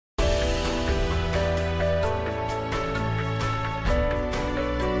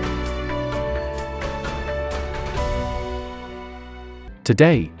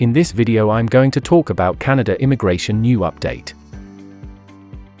Today, in this video I'm going to talk about Canada Immigration New Update.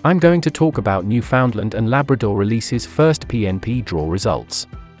 I'm going to talk about Newfoundland and Labrador releases first PNP draw results.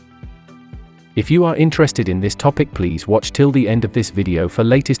 If you are interested in this topic, please watch till the end of this video for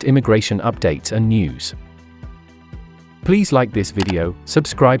latest immigration updates and news. Please like this video,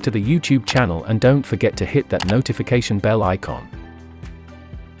 subscribe to the YouTube channel and don't forget to hit that notification bell icon.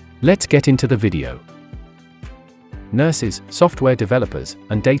 Let's get into the video. Nurses, software developers,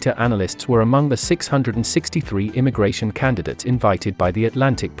 and data analysts were among the 663 immigration candidates invited by the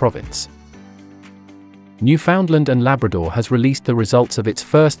Atlantic Province. Newfoundland and Labrador has released the results of its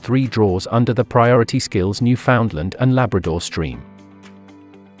first 3 draws under the Priority Skills Newfoundland and Labrador stream.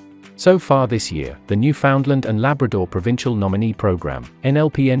 So far this year, the Newfoundland and Labrador Provincial Nominee Program,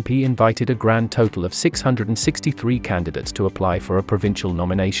 NLPNP, invited a grand total of 663 candidates to apply for a provincial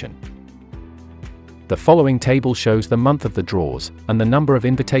nomination. The following table shows the month of the draws, and the number of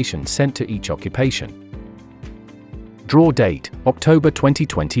invitations sent to each occupation. Draw date, October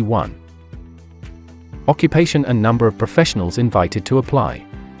 2021. Occupation and number of professionals invited to apply.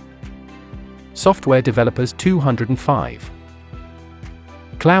 Software developers 205.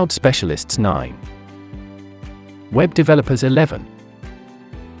 Cloud specialists 9. Web developers 11.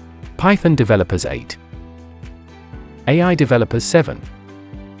 Python developers 8. AI developers 7.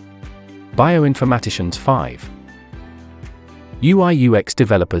 Bioinformaticians 5. UI UX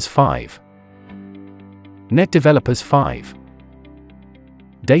developers 5. Net developers 5.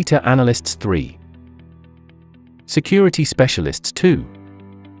 Data analysts 3. Security specialists 2.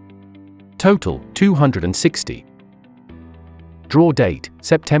 Total 260. Draw date,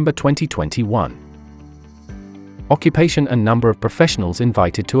 September 2021. Occupation and number of professionals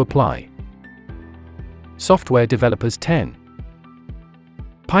invited to apply. Software developers 10.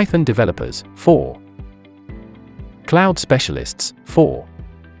 Python developers 4. Cloud specialists 4.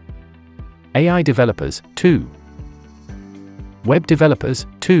 AI developers 2. Web developers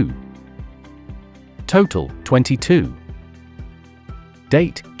 2. Total 22.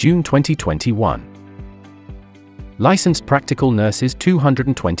 Date, June 2021. Licensed practical nurses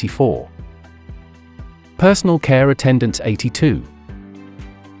 224. Personal care attendants 82.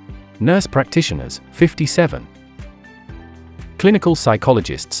 Nurse practitioners 57. Clinical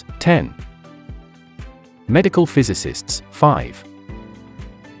psychologists 10. Medical physicists 5.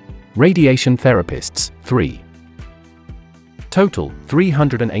 Radiation therapists 3. Total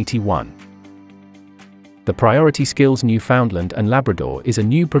 381. The Priority Skills Newfoundland and Labrador is a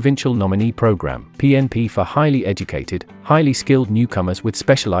new provincial nominee program, PNP, for highly educated, highly skilled newcomers with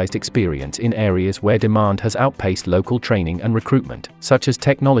specialized experience in areas where demand has outpaced local training and recruitment, such as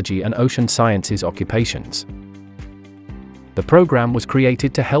technology and ocean sciences occupations. The program was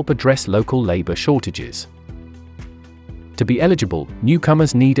created to help address local labor shortages. To be eligible,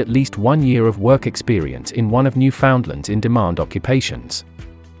 newcomers need at least 1 year of work experience in one of Newfoundland's in-demand occupations.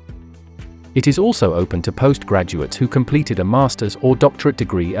 It is also open to postgraduates who completed a master's or doctorate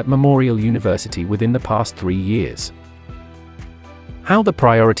degree at Memorial University within the past 3 years. How the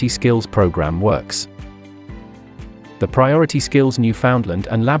Priority Skills program works. The Priority Skills Newfoundland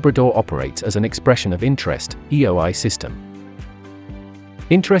and Labrador operates as an expression of interest (EOI) system.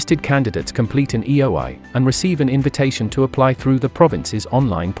 Interested candidates complete an EOI and receive an invitation to apply through the province's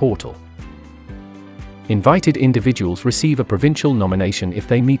online portal. Invited individuals receive a provincial nomination if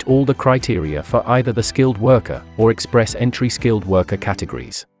they meet all the criteria for either the skilled worker or express entry skilled worker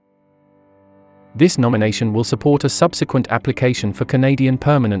categories. This nomination will support a subsequent application for Canadian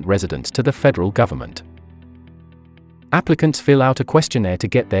permanent residence to the federal government. Applicants fill out a questionnaire to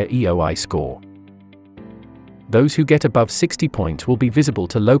get their EOI score. Those who get above 60 points will be visible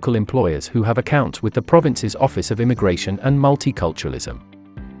to local employers who have accounts with the province's Office of Immigration and Multiculturalism.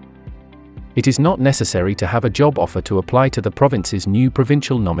 It is not necessary to have a job offer to apply to the province's new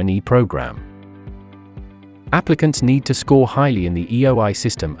provincial nominee program. Applicants need to score highly in the EOI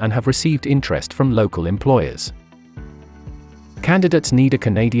system and have received interest from local employers. Candidates need a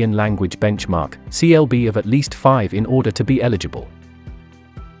Canadian language benchmark, CLB, of at least 5 in order to be eligible.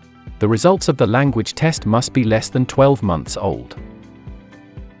 The results of the language test must be less than 12 months old.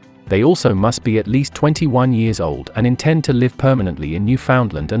 They also must be at least 21 years old and intend to live permanently in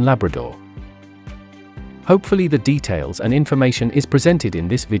Newfoundland and Labrador. Hopefully the details and information is presented in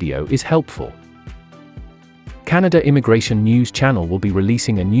this video is helpful. Canada Immigration News Channel will be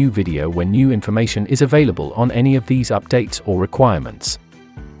releasing a new video when new information is available on any of these updates or requirements.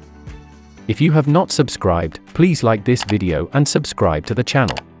 If you have not subscribed, please like this video and subscribe to the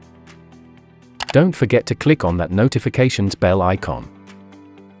channel. Don't forget to click on that notifications bell icon.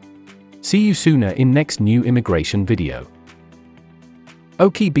 See you sooner in next new immigration video.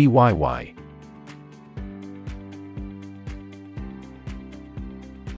 OKBYY.